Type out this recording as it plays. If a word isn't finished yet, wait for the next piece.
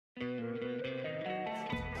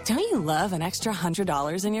Don't you love an extra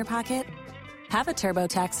 $100 in your pocket? Have a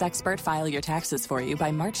TurboTax expert file your taxes for you by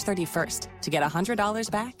March 31st to get $100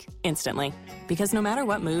 back instantly. Because no matter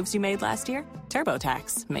what moves you made last year,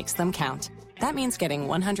 TurboTax makes them count. That means getting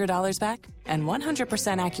 $100 back and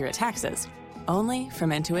 100% accurate taxes, only from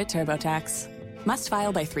Intuit TurboTax. Must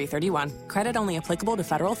file by 3/31. Credit only applicable to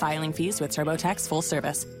federal filing fees with TurboTax full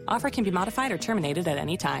service. Offer can be modified or terminated at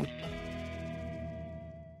any time.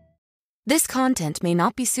 This content may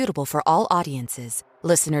not be suitable for all audiences.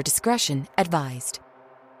 Listener discretion advised.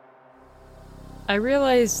 I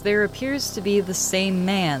realize there appears to be the same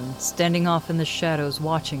man standing off in the shadows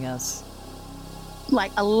watching us.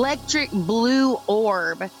 Like electric blue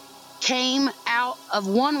orb came out of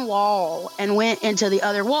one wall and went into the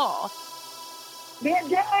other wall. They're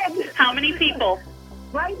dead. How many people?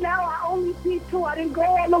 Right now, I only see 2. I didn't go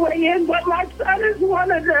all the way in, but my son is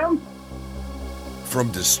one of them.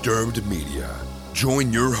 From Disturbed Media,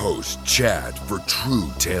 join your host, Chad, for true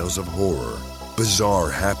tales of horror, bizarre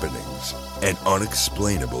happenings, and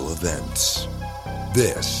unexplainable events.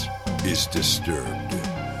 This is Disturbed.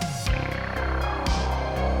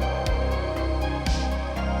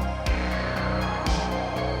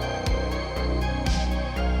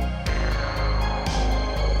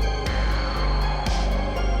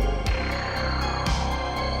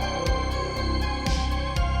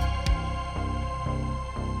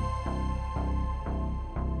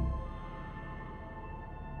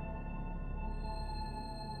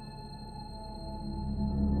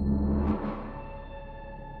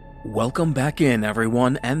 Welcome back in,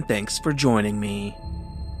 everyone, and thanks for joining me.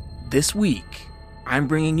 This week, I'm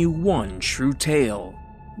bringing you one true tale,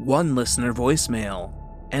 one listener voicemail,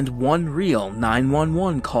 and one real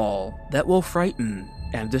 911 call that will frighten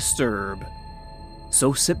and disturb.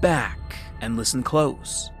 So sit back and listen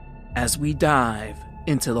close as we dive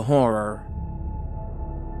into the horror.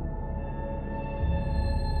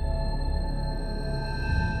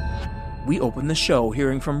 We open the show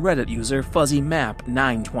hearing from Reddit user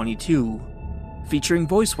FuzzyMap922, featuring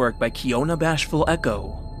voice work by Kiona Bashful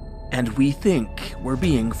Echo, and we think we're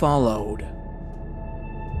being followed.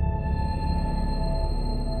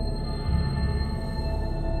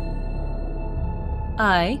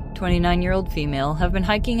 I, 29-year-old female, have been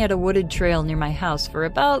hiking at a wooded trail near my house for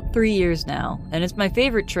about 3 years now, and it's my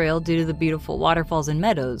favorite trail due to the beautiful waterfalls and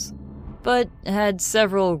meadows, but had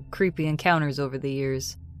several creepy encounters over the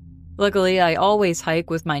years. Luckily, I always hike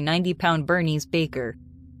with my 90-pound Bernese Baker.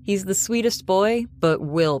 He's the sweetest boy, but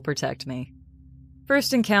will protect me.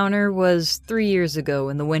 First encounter was 3 years ago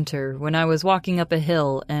in the winter when I was walking up a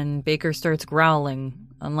hill and Baker starts growling,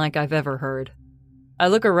 unlike I've ever heard. I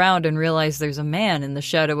look around and realize there's a man in the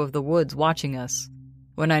shadow of the woods watching us.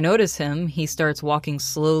 When I notice him, he starts walking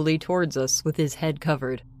slowly towards us with his head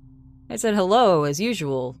covered. I said hello, as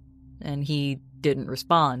usual, and he didn't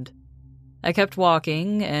respond. I kept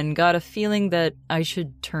walking and got a feeling that I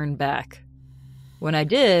should turn back. When I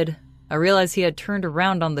did, I realized he had turned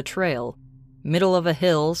around on the trail, middle of a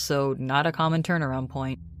hill, so not a common turnaround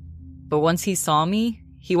point. But once he saw me,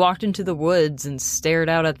 he walked into the woods and stared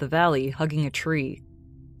out at the valley, hugging a tree.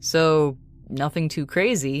 So, nothing too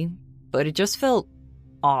crazy, but it just felt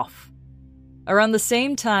off. Around the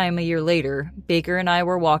same time a year later, Baker and I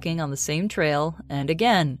were walking on the same trail, and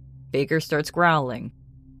again, Baker starts growling.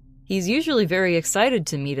 He's usually very excited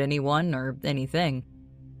to meet anyone or anything.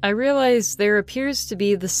 I realize there appears to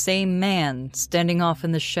be the same man standing off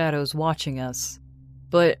in the shadows watching us.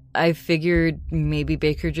 But I figured maybe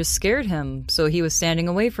Baker just scared him, so he was standing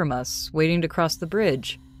away from us, waiting to cross the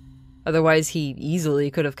bridge. Otherwise, he easily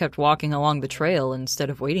could have kept walking along the trail instead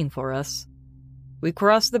of waiting for us. We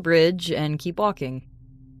cross the bridge and keep walking.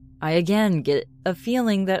 I again get a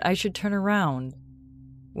feeling that I should turn around.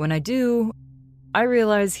 When I do, I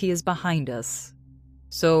realize he is behind us,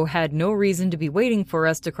 so had no reason to be waiting for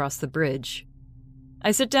us to cross the bridge.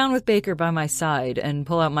 I sit down with Baker by my side and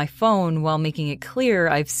pull out my phone while making it clear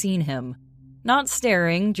I've seen him. Not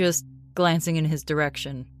staring, just glancing in his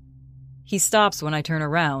direction. He stops when I turn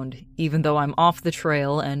around, even though I'm off the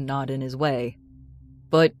trail and not in his way,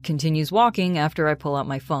 but continues walking after I pull out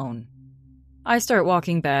my phone. I start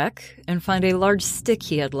walking back and find a large stick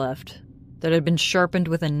he had left that had been sharpened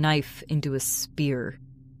with a knife into a spear.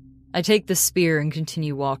 I take the spear and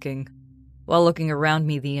continue walking, while looking around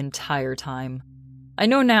me the entire time. I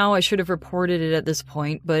know now I should have reported it at this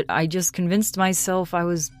point, but I just convinced myself I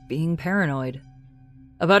was being paranoid.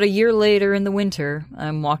 About a year later in the winter,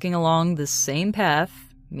 I'm walking along the same path,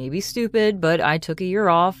 maybe stupid, but I took a year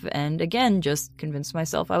off and again just convinced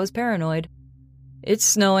myself I was paranoid. It's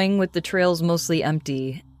snowing with the trails mostly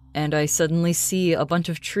empty, and I suddenly see a bunch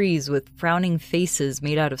of trees with frowning faces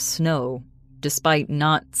made out of snow, despite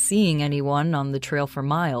not seeing anyone on the trail for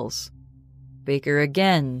miles. Baker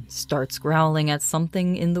again starts growling at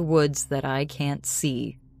something in the woods that I can't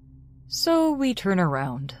see. So we turn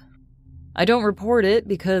around. I don't report it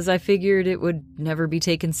because I figured it would never be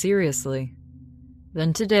taken seriously.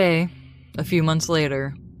 Then today, a few months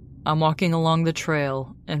later, I'm walking along the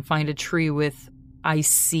trail and find a tree with "I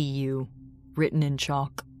see you" written in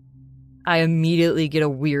chalk. I immediately get a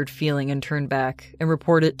weird feeling and turn back and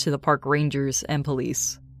report it to the park rangers and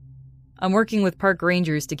police. I'm working with park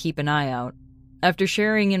rangers to keep an eye out. After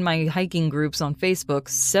sharing in my hiking groups on Facebook,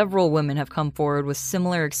 several women have come forward with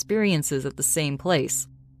similar experiences at the same place.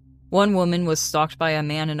 One woman was stalked by a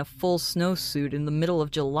man in a full snowsuit in the middle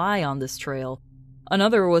of July on this trail.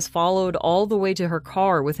 Another was followed all the way to her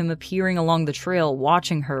car with him appearing along the trail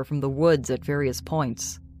watching her from the woods at various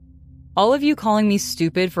points. All of you calling me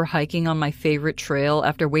stupid for hiking on my favorite trail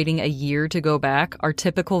after waiting a year to go back are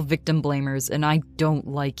typical victim blamers, and I don't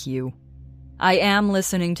like you. I am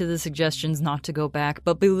listening to the suggestions not to go back,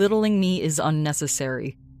 but belittling me is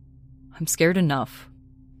unnecessary. I'm scared enough.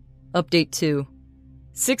 Update 2.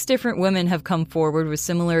 6 different women have come forward with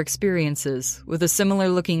similar experiences, with a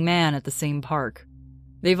similar-looking man at the same park.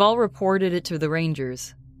 They've all reported it to the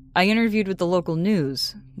rangers. I interviewed with the local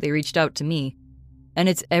news. They reached out to me. And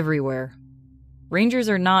it's everywhere. Rangers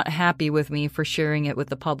are not happy with me for sharing it with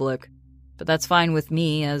the public, but that's fine with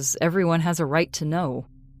me, as everyone has a right to know.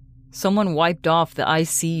 Someone wiped off the "I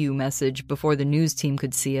see you" message before the news team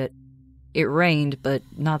could see it. It rained, but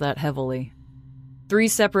not that heavily. 3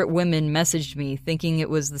 separate women messaged me thinking it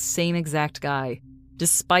was the same exact guy,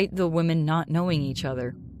 despite the women not knowing each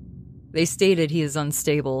other. They stated he is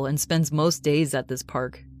unstable and spends most days at this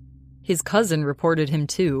park. His cousin reported him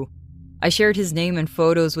too. I shared his name and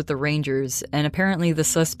photos with the rangers, and apparently the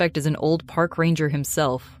suspect is an old park ranger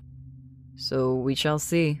himself. So we shall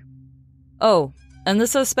see. Oh, and the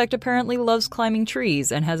suspect apparently loves climbing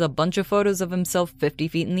trees and has a bunch of photos of himself 50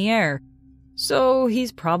 feet in the air. So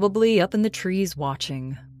he's probably up in the trees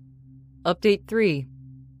watching. Update 3.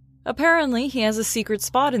 Apparently he has a secret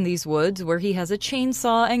spot in these woods where he has a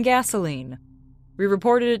chainsaw and gasoline. We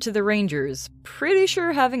reported it to the rangers. Pretty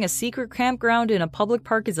sure having a secret campground in a public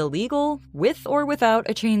park is illegal, with or without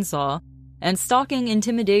a chainsaw, and stalking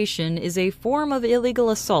intimidation is a form of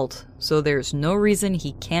illegal assault, so there's no reason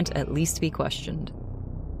he can't at least be questioned.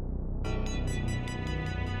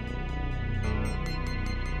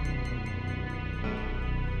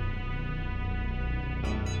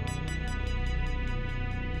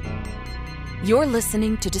 You're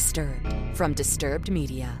listening to Disturbed from Disturbed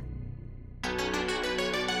Media.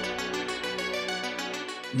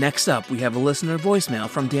 Next up, we have a listener voicemail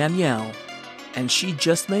from Danielle, and she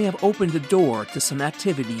just may have opened the door to some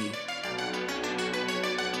activity.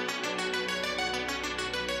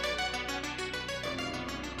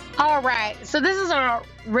 All right, so this is a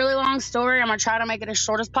really long story. I'm going to try to make it as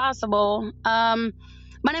short as possible. My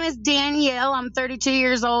name is Danielle. I'm 32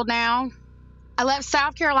 years old now. I left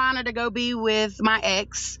South Carolina to go be with my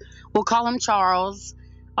ex. We'll call him Charles.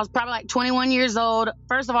 I was probably like 21 years old.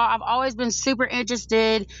 First of all, I've always been super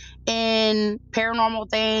interested in paranormal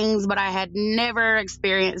things, but I had never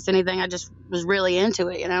experienced anything. I just was really into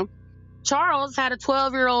it, you know. Charles had a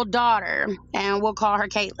 12-year-old daughter, and we'll call her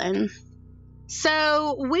Caitlin.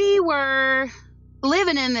 So we were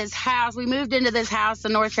living in this house. We moved into this house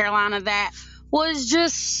in North Carolina that was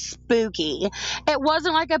just spooky. It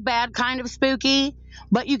wasn't like a bad kind of spooky,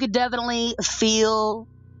 but you could definitely feel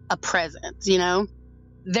a presence, you know.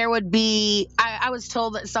 There would be, I was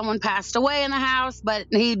told that someone passed away in the house, but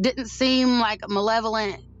he didn't seem like a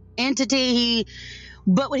malevolent entity.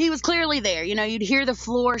 But he was clearly there. You know, you'd hear the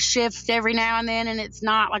floor shift every now and then, and it's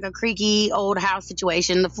not like a creaky old house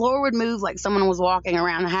situation. The floor would move like someone was walking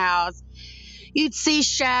around the house. You'd see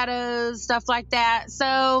shadows, stuff like that.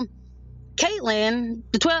 So Caitlin,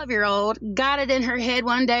 the 12-year-old, got it in her head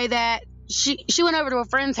one day that she went over to a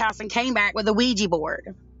friend's house and came back with a Ouija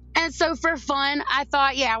board. And so for fun, I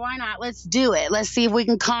thought, yeah, why not? Let's do it. Let's see if we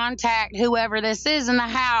can contact whoever this is in the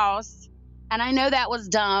house. And I know that was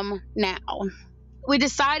dumb now. We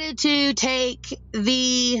decided to take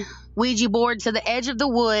the Ouija board to the edge of the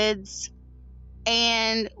woods,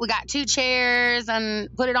 and we got 2 chairs and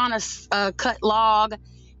put it on a cut log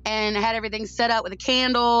and had everything set up with the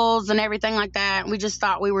candles and everything like that. And we just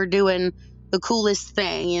thought we were doing the coolest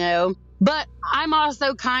thing, you know. But I'm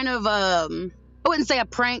also kind of I wouldn't say a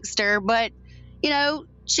prankster, but, you know,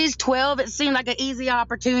 she's 12. It seemed like an easy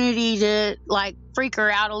opportunity to, like, freak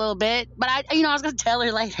her out a little bit. But, I was going to tell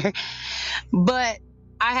her later. But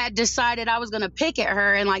I had decided I was going to pick at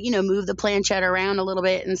her and like, move the planchette around a little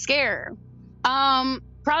bit and scare her.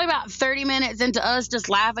 Probably about 30 minutes into us just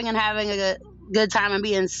laughing and having a good time and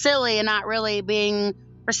being silly and not really being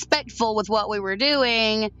respectful with what we were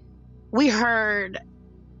doing, we heard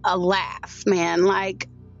a laugh, man. Like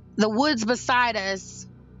the woods beside us,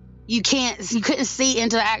 you couldn't see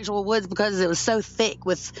into the actual woods because it was so thick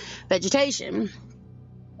with vegetation.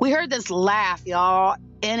 We heard this laugh, y'all,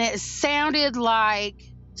 and it sounded like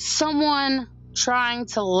someone trying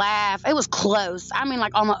to laugh. It was close. I mean,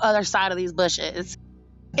 like on the other side of these bushes.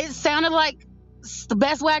 It sounded like, the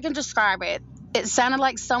best way I can describe it, it sounded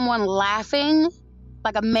like someone laughing,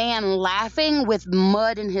 like a man laughing with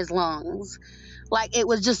mud in his lungs. Like it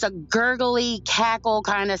was just a gurgly cackle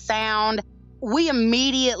kind of sound. We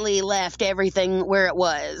immediately left everything where it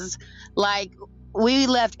was. Like we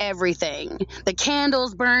left everything, the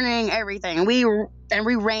candles burning, everything. We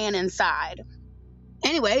ran inside.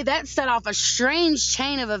 Anyway, that set off a strange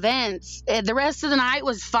chain of events. The rest of the night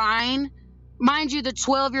was fine. Mind you, the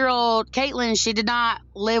 12-year-old Caitlin, she did not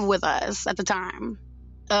live with us at the time.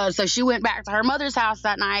 So she went back to her mother's house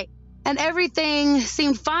that night, and everything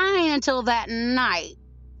seemed fine until that night.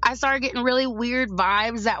 I started getting really weird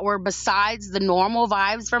vibes that were besides the normal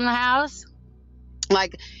vibes from the house.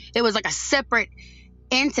 Like, it was like a separate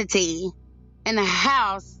entity in the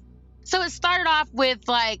house. So it started off with,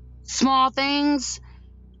 like, small things.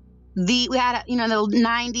 We had, the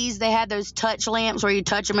 90s, they had those touch lamps where you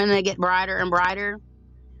touch them and they get brighter and brighter.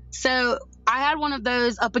 So I had one of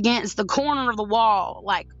those up against the corner of the wall,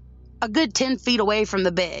 like a good 10 feet away from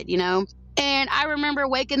the bed, And I remember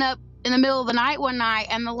waking up in the middle of the night one night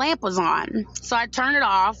and the lamp was on. So I turned it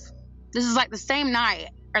off. This is like the same night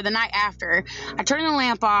or the night after. I turn the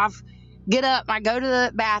lamp off, get up, I go to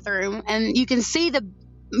the bathroom, and you can see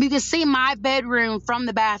my bedroom from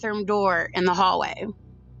the bathroom door in the hallway.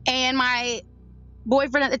 And my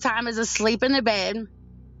boyfriend at the time is asleep in the bed.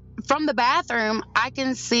 From the bathroom, I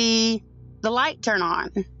can see the light turn on.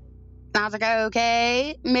 And I was like,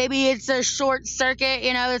 okay, maybe it's a short circuit,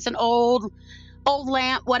 it's an old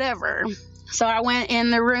lamp, whatever. So I went in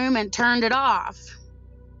the room and turned it off.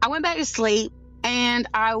 I went back to sleep and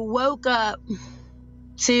I woke up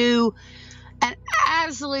to an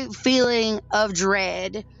absolute feeling of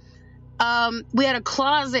dread. We had a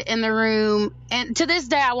closet in the room, and to this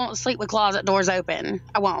day, I won't sleep with closet doors open.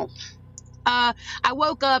 I won't. I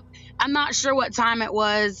woke up, I'm not sure what time it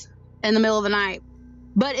was in the middle of the night,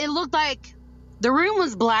 but it looked like the room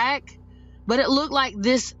was black, but it looked like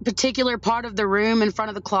this particular part of the room in front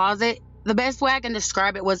of the closet, the best way I can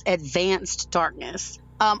describe it was advanced darkness.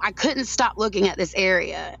 I couldn't stop looking at this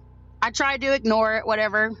area. I tried to ignore it,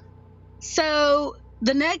 whatever. So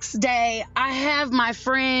the next day, I have my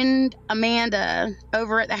friend Amanda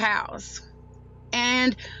over at the house,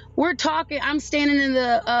 and we're talking. I'm standing in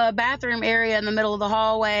the bathroom area in the middle of the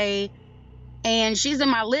hallway, and she's in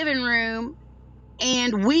my living room,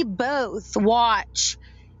 and we both watch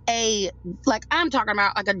I'm talking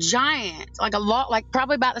about like a giant, like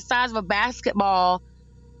probably about the size of a basketball,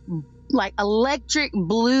 like electric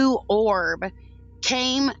blue orb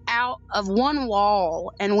came out of one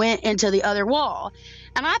wall and went into the other wall.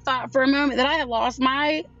 And I thought for a moment that I had lost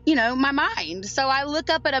my mind. So I look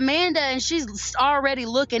up at Amanda and she's already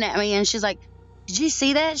looking at me and she's like, did you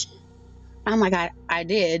see that? I'm like, I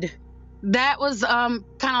did. That was kind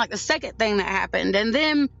of like the second thing that happened. And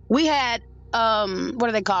then we had, what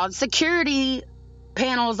are they called? Security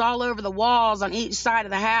panels all over the walls on each side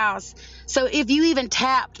of the house. So if you even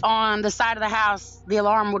tapped on the side of the house, the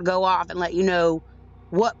alarm would go off and let you know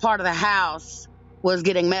what part of the house was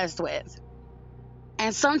getting messed with.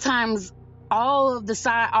 And sometimes all of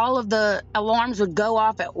the alarms would go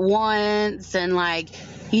off at once, and like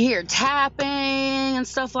you hear tapping and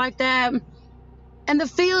stuff like that. And the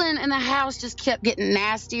feeling in the house just kept getting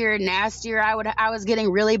nastier and nastier. I was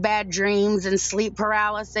getting really bad dreams and sleep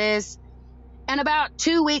paralysis. And about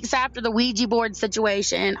 2 weeks after the Ouija board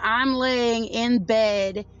situation, I'm laying in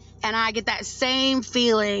bed and I get that same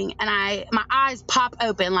feeling, and my eyes pop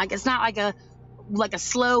open. Like it's not like a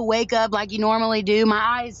slow wake up like you normally do.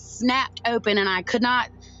 My eyes snapped open and I could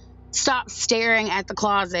not stop staring at the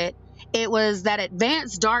closet. It was that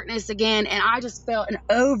advanced darkness again, and I just felt an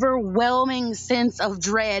overwhelming sense of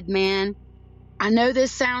dread, man. I know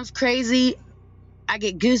this sounds crazy. I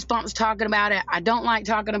get goosebumps talking about it. I don't like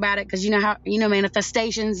talking about it because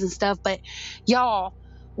manifestations and stuff. But y'all,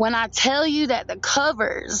 when I tell you that the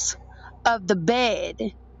covers of the bed,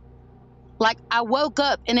 like I woke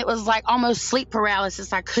up and it was like almost sleep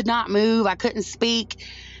paralysis. I could not move. I couldn't speak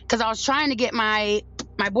because I was trying to get my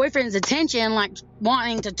my boyfriend's attention, like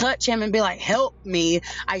wanting to touch him and be like, help me.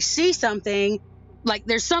 I see something, like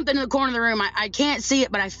there's something in the corner of the room. I can't see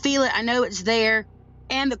it, but I feel it. I know it's there.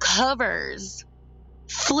 And the covers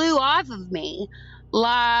flew off of me.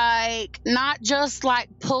 Like, not just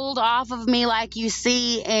like pulled off of me like you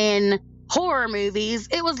see in horror movies.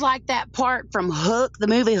 It was like that part from Hook, the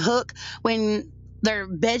movie Hook, when their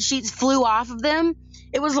bed sheets flew off of them.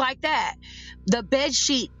 It was like that. The bed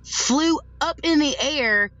sheet flew up in the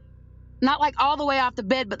air, not like all the way off the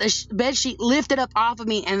bed, but the bed sheet lifted up off of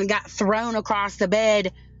me and got thrown across the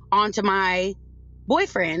bed onto my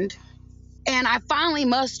boyfriend. And I finally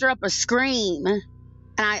muster up a scream, and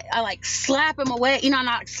I like slap him away. You know,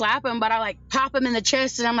 not slap him, but I like pop him in the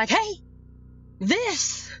chest, and I'm like, hey,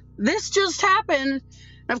 this just happened.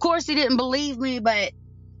 And of course he didn't believe me, but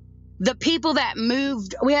the people that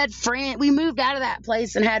moved, we moved out of that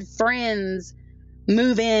place and had friends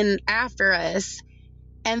move in after us.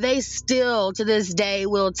 And they still, to this day,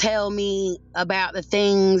 will tell me about the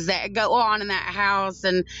things that go on in that house.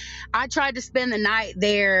 And I tried to spend the night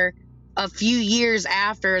there a few years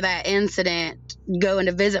after that incident, going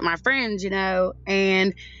to visit my friends, you know,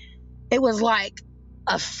 and it was like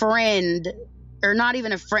a friend, or not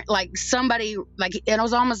even a friend, like somebody, like, it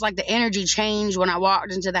was almost like the energy changed when I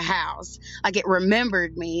walked into the house. Like it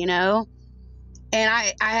remembered me, you know?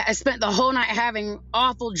 And I spent the whole night having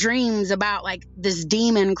awful dreams about like this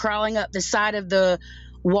demon crawling up the side of the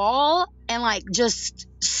wall and like just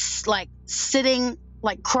like sitting,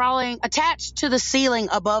 like crawling, attached to the ceiling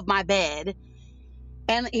above my bed.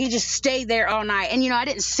 And he just stayed there all night. And, you know, I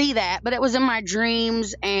didn't see that, but it was in my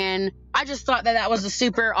dreams. And I just thought that was a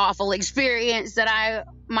super awful experience that I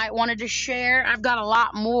might wanted to share. I've got a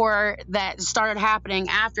lot more that started happening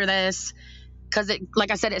after this, because it,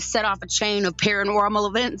 like I said, it set off a chain of paranormal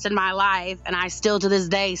events in my life. And I still to this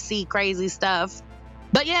day see crazy stuff.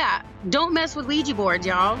 But yeah, don't mess with Ouija boards,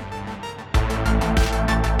 y'all.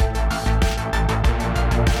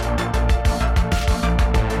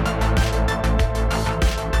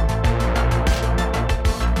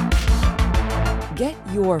 Get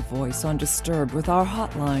your voice on Disturbed with our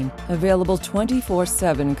hotline, available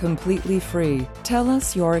 24/7 completely free. Tell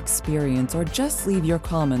us your experience or just leave your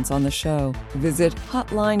comments on the show. Visit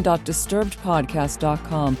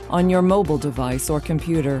hotline.disturbedpodcast.com on your mobile device or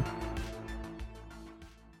computer.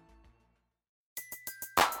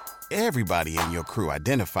 Everybody in your crew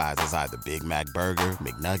identifies as either Big Mac Burger,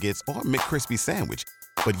 McNuggets, or McCrispy Sandwich.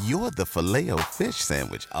 But you're the Filet-O-Fish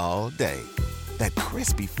Sandwich all day. That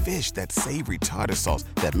crispy fish, that savory tartar sauce,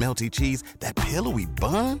 that melty cheese, that pillowy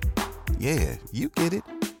bun. Yeah, you get it.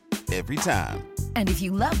 Every time. And if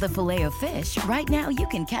you love the Filet-O-Fish, right now you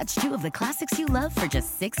can catch two of the classics you love for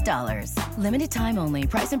just $6. Limited time only.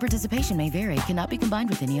 Price and participation may vary. Cannot be combined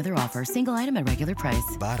with any other offer. Single item at regular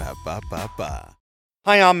price. Ba-da-ba-ba-ba.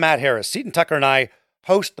 Hi, I'm Matt Harris. Seton Tucker and I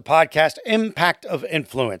host the podcast Impact of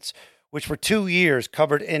Influence, which for 2 years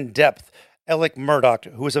covered in depth Alec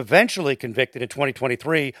Murdaugh, who was eventually convicted in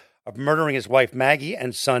 2023 of murdering his wife Maggie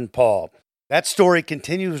and son Paul. That story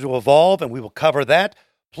continues to evolve, and we will cover that.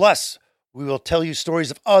 Plus, we will tell you stories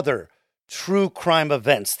of other true crime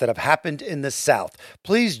events that have happened in the South.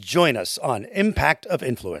 Please join us on Impact of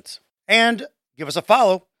Influence. And give us a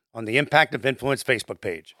follow on the Impact of Influence Facebook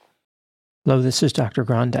page. Hello, this is Dr.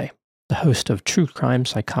 Grande, the host of True Crime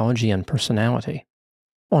Psychology and Personality.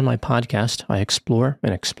 On my podcast, I explore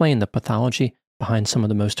and explain the pathology behind some of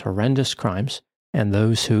the most horrendous crimes and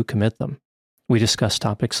those who commit them. We discuss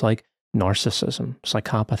topics like narcissism,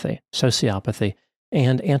 psychopathy, sociopathy,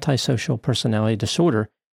 and antisocial personality disorder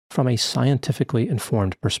from a scientifically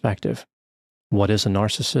informed perspective. What is a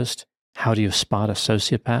narcissist? How do you spot a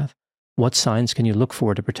sociopath? What signs can you look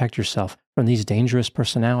for to protect yourself from these dangerous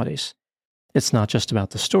personalities? It's not just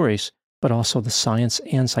about the stories, but also the science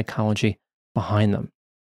and psychology behind them.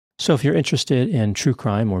 So if you're interested in true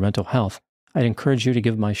crime or mental health, I'd encourage you to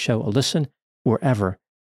give my show a listen wherever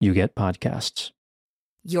you get podcasts.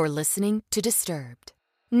 You're listening to Disturbed.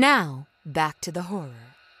 Now, back to the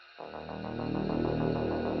horror.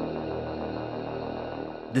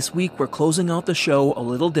 This week we're closing out the show a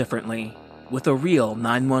little differently, with a real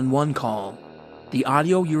 911 call. The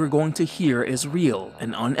audio you are going to hear is real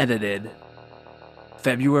and unedited.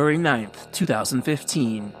 February 9th,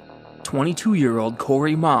 2015. 22-year-old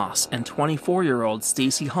Corey Moss and 24-year-old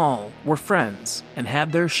Stacy Hall were friends and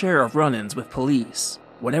had their share of run-ins with police.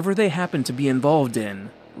 Whatever they happened to be involved in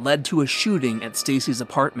led to a shooting at Stacy's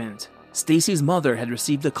apartment. Stacy's mother had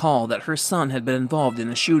received a call that her son had been involved in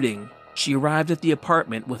a shooting. She arrived at the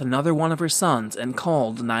apartment with another one of her sons and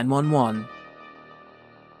called 911.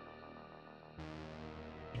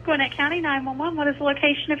 Gwinnett County 911, what is the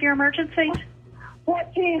location of your emergency?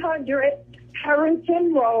 1400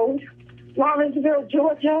 Harrington Road, Lawrenceville,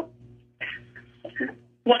 Georgia.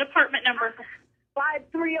 What apartment number?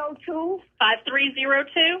 5302.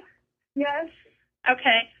 5302? Yes.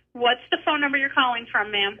 Okay. What's the phone number you're calling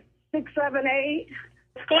from, ma'am? 678.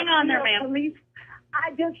 What's going on there, ma'am? Police.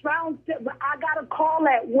 I got a call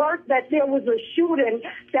at work that there was a shooting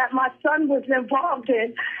that my son was involved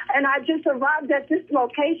in, and I just arrived at this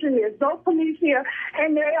location. There's no police here,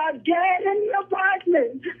 and they are dead in the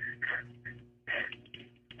apartment.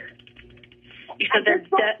 You said they're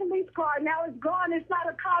dead? Police car, now it's gone. It's not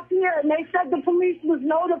a cop here, and they said the police was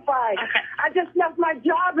notified. Okay. I just left my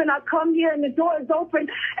job, and I come here, and the door is open,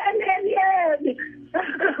 and they're dead.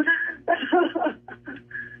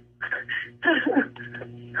 Okay.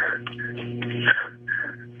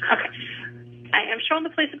 I am showing the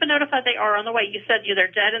police have been notified they are on the way. You said they're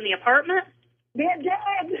dead in the apartment? They're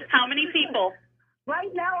dead. How many people?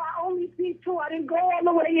 Right now, I only see two. I didn't go all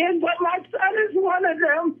the way in, but my son is one of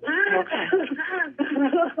them. Okay.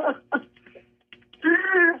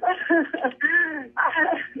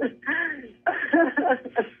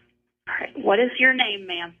 All right. What is your name,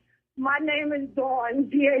 ma'am? My name is Dawn,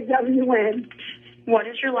 D-A-W-N. What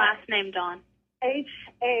is your last name, Dawn?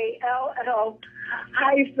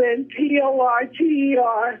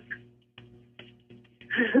 Hall-P-O-R-T-E-R.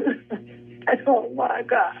 Oh, my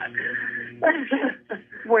God.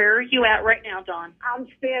 Where are you at right now, Dawn? I'm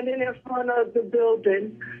standing in front of the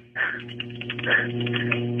building.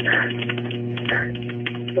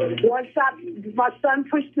 Once my son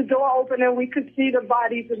pushed the door open and we could see the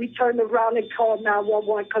bodies, and we turned around and called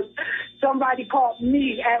 911 because somebody called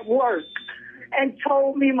me at work and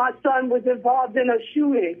told me my son was involved in a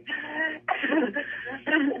shooting.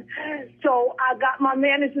 So I got my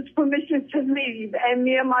manager's permission to leave, and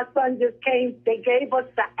me and my son just came. They gave us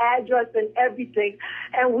the address and everything,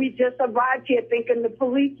 and we just arrived here thinking the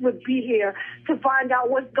police would be here to find out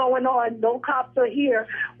what's going on. No cops are here.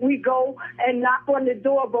 We go and knock on the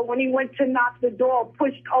door, but when he went to knock, the door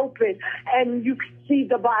pushed open, and you could see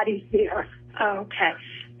the bodies there. Okay.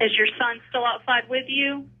 Is your son still outside with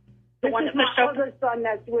you? The one that pushed my open? other son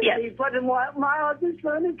that's with Yes. me, but my other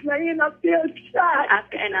son is laying up there shot. I've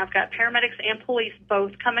got paramedics and police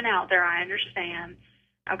both coming out there, I understand.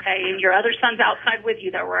 Okay, and your other son's outside with you,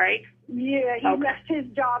 though, right? Yeah, he left his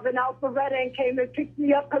job in Alpharetta and came and picked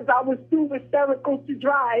me up because I was too hysterical to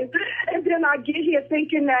drive. And then I get here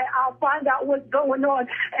thinking that I'll find out what's going on,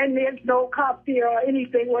 and there's no cops here or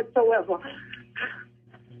anything whatsoever.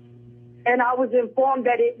 And I was informed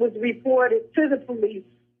that it was reported to the police.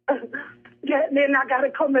 Then I got to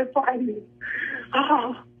come and find you.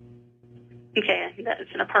 Oh. Okay,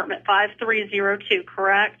 that's an apartment 5302,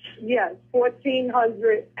 correct? Yes,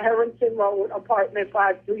 1400 Harrington Road, apartment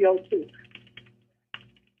 5302.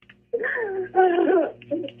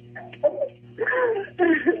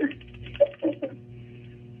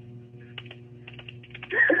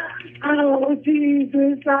 Oh,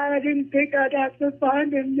 Jesus, I didn't think I'd have to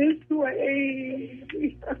find him this way.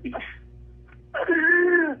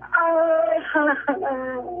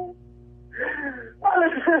 Oh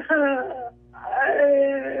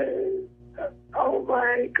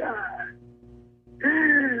my God.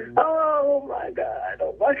 Oh my God. Oh my God.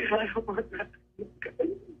 Oh my God.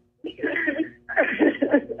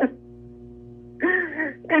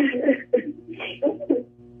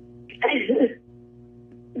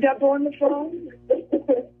 Deborah on the phone?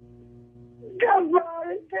 Deborah.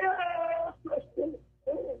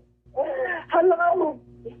 Hello.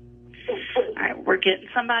 All right, we're getting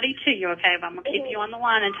somebody to you, okay? But I'm going to keep you on the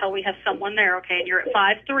line until we have someone there, okay? And you're at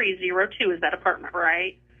 5302, is that apartment,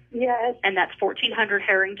 right? Yes. And that's 1400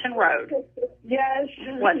 Harrington Road. Yes.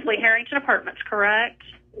 Wesley Harrington Apartments, correct?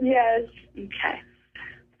 Yes. Okay.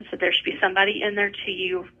 So there should be somebody in there to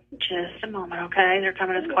you just a moment, okay? They're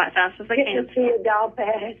coming as quite fast as they can. Get to see a doll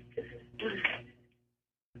pad.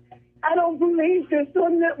 I don't believe this.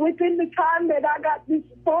 Within the time that I got this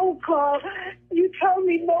phone call, you tell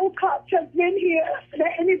me no cops have been here,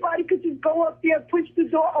 that anybody could just go up there, push the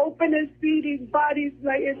door open, and see these bodies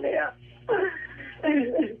laying there.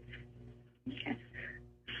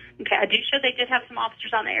 Okay, I do show they did have some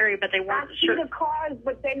officers on the area, but they weren't sure. I see the cars,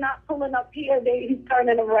 but they're not pulling up here. He's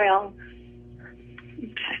turning around.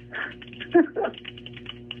 Okay.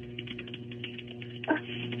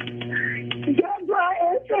 Deborah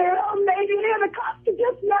and Sarah, maybe the cops are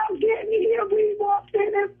just now getting here. We walked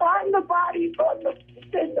in and find the bodies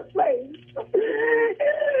in the place.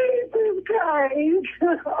 Jesus Christ.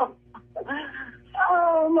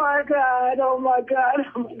 Oh my God, oh my God,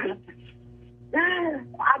 oh my God.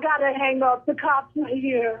 I gotta hang up. The cops are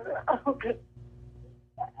here. Okay.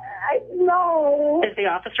 No. Is the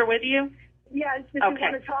officer with you? Yes. Did Okay. you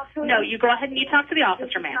want to talk to him? No, you go ahead and you talk to the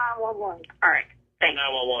officer, ma'am. 911. All right. Thanks.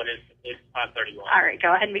 911 is 531. All right. Go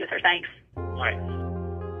ahead and meet with her. Thanks. All right.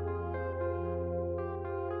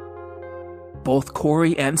 Both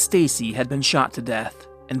Corey and Stacy had been shot to death.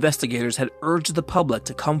 Investigators had urged the public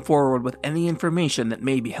to come forward with any information that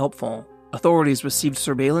may be helpful. Authorities received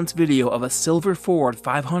surveillance video of a silver Ford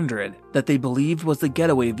 500 that they believed was the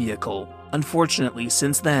getaway vehicle. Unfortunately,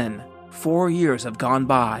 since then, 4 years have gone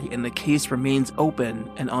by and the case remains open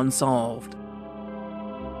and unsolved.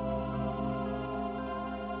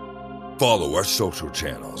 Follow our social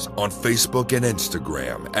channels on Facebook and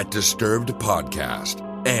Instagram at Disturbed Podcast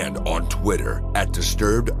and on Twitter at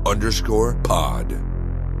Disturbed_pod.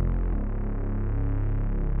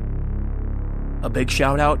 A big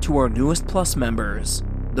shout out to our newest Plus members,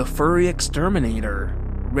 the Furry Exterminator,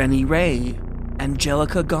 Rennie Ray,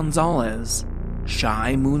 Angelica Gonzalez,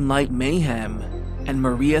 Shy Moonlight Mayhem, and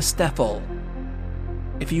Maria Steffel.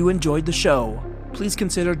 If you enjoyed the show, please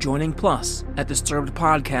consider joining Plus at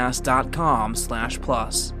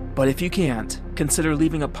disturbedpodcast.com/plus. But if you can't, consider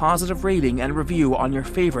leaving a positive rating and review on your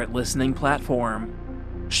favorite listening platform.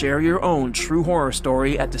 Share your own true horror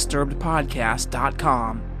story at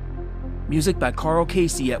disturbedpodcast.com. Music by Carl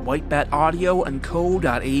Casey at Whitebat Audio and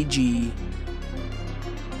Co.ag.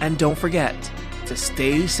 And don't forget to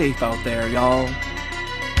stay safe out there, y'all.